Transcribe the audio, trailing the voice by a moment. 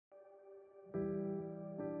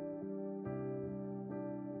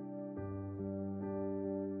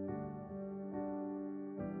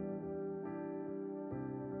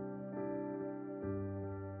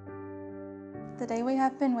The day we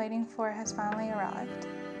have been waiting for has finally arrived.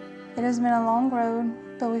 It has been a long road,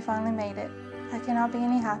 but we finally made it. I cannot be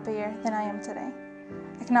any happier than I am today.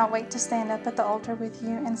 I cannot wait to stand up at the altar with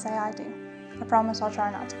you and say I do. I promise I'll try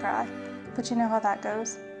not to cry, but you know how that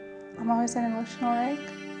goes. I'm always an emotional wreck.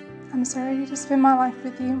 I'm so ready to spend my life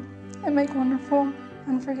with you and make wonderful,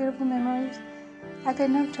 unforgettable memories. I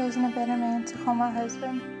couldn't have chosen a better man to call my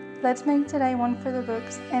husband. Let's make today one for the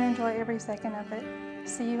books and enjoy every second of it.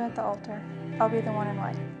 See you at the altar. I'll be the one in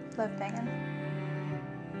white. Love, Meghin.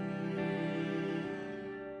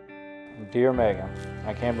 Dear Meghin,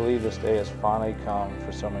 I can't believe this day has finally come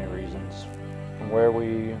for so many reasons. From where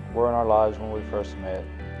we were in our lives when we first met,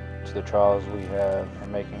 to the trials we have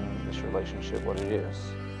in making this relationship what it is.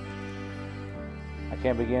 I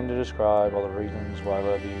can't begin to describe all the reasons why I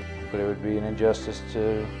love you, but it would be an injustice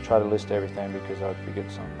to try to list everything because I would forget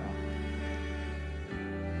something.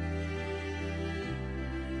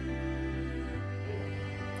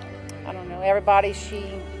 I don't know, everybody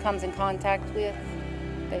she comes in contact with,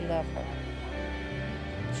 they love her.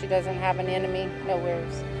 She doesn't have an enemy,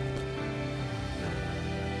 nowheres.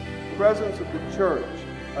 In the presence of the church,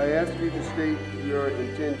 I ask you to state your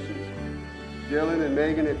intentions. Dylan and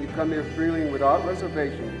Meghin, have you come here freely and without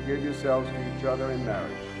reservation to give yourselves to each other in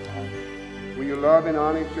marriage? Will you love and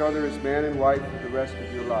honor each other as man and wife for the rest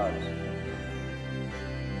of your lives?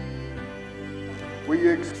 Will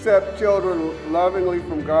you accept children lovingly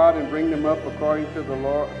from God and bring them up according to the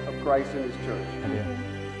law of Christ and His church? I do.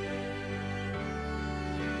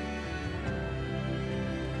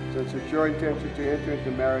 Since it's your intention to enter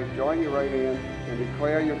into marriage, join your right hand and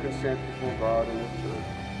declare your consent before God and His church.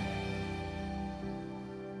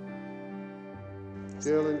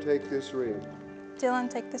 Dylan, take this ring. Dylan,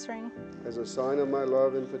 take this ring. As a sign of my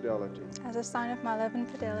love and fidelity. As a sign of my love and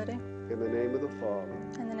fidelity. In the name of the Father.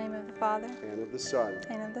 In the name of the Father. And of the Son.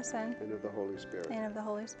 And of the Son. And of the Holy Spirit. And of the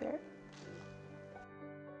Holy Spirit.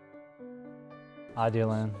 I,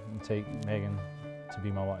 Dylan, take Meghin to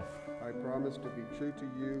be my wife. I promise to be true to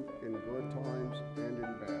you in good times and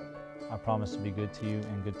in bad. I promise to be good to you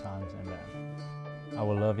in good times and bad. I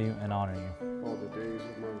will love you and honor you. All the days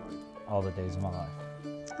of my life. All the days of my life.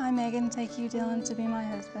 I, Meghin, take you, Dylan, to be my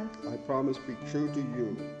husband. I promise to be true to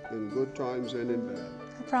you in good times and in bad.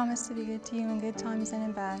 I promise to be good to you in good times and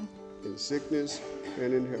in bad. In sickness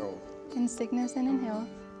and in health. In sickness and in health.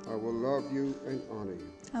 I will love you and honor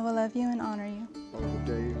you. I will love you and honor you. All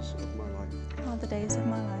the days of my life. All the days of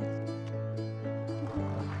my life.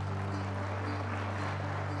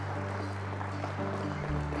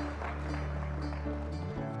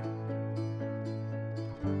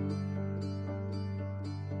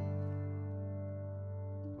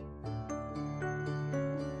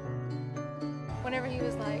 Whenever he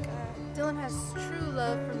was like, Dylan has true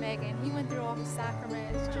love for Meghin. He went through all the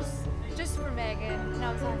sacraments just for Meghin. And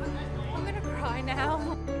I was like, I'm gonna cry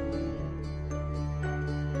now.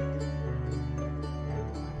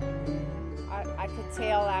 I could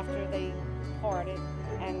tell after they parted,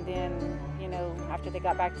 and then, you know, after they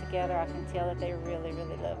got back together, I can tell that they really,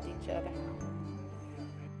 really loved each other.